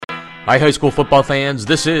Hi, high school football fans.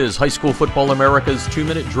 This is High School Football America's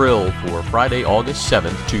 2-minute drill for Friday, August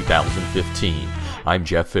 7th, 2015. I'm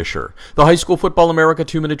Jeff Fisher. The High School Football America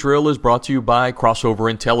 2-minute drill is brought to you by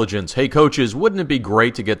Crossover Intelligence. Hey coaches, wouldn't it be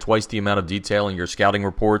great to get twice the amount of detail in your scouting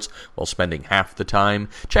reports while spending half the time?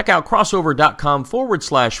 Check out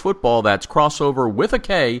crossover.com/football. That's crossover with a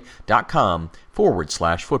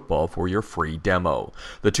K.com/football for your free demo.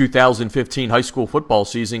 The 2015 high school football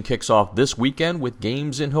season kicks off this weekend with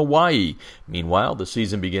games in Hawaii. Meanwhile, the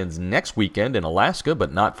season begins next weekend in Alaska,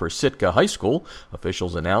 but not for Sitka High School.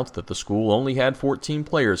 Officials announced that the school only had 14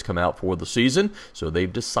 players come out for the season, so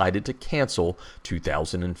they've decided to cancel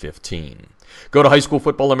 2015. Go to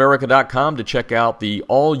highschoolfootballamerica.com to check out the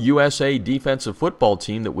All-USA defensive football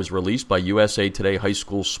team that was released by USA Today High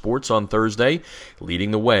School Sports on Thursday.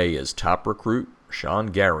 Leading the way is top recruit Sean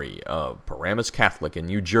Gary of Paramus Catholic in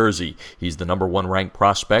New Jersey. He's the number one ranked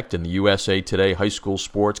prospect in the USA Today High School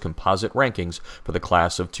Sports composite rankings for the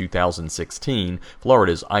class of 2016.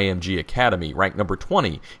 Florida's IMG Academy, ranked number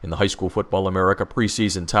 20 in the High School Football America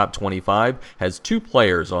preseason top 25, has 2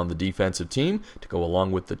 players on the defensive team to go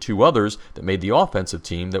along with the 2 others that made the offensive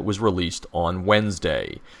team that was released on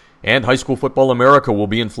Wednesday. And High School Football America will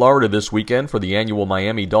be in Florida this weekend for the annual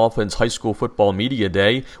Miami Dolphins High School Football Media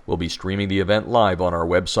Day. We'll be streaming the event live on our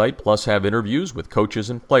website, plus have interviews with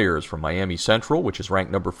coaches and players from Miami Central, which is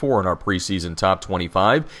ranked number 4 in our preseason top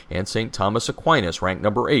 25, and St. Thomas Aquinas, ranked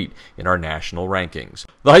number 8 in our national rankings.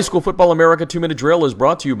 The High School Football America 2-minute drill is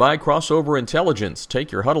brought to you by Crossover Intelligence.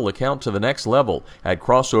 Take your huddle account to the next level. Add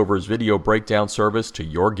Crossover's video breakdown service to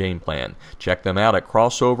your game plan. Check them out at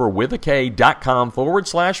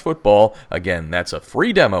crossoverwithak.com/football. Again, that's a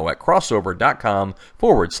free demo at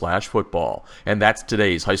crossover.com/football. And that's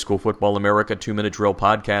today's High School Football America 2-minute drill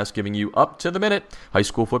podcast, giving you up-to-the-minute high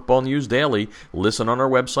school football news daily. Listen on our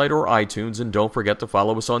website or iTunes, and don't forget to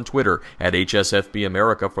follow us on Twitter at HSFB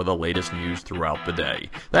America for the latest news throughout the day.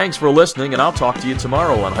 Thanks for listening, and I'll talk to you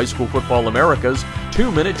tomorrow on High School Football America's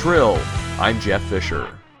 2-minute drill. I'm Jeff Fisher.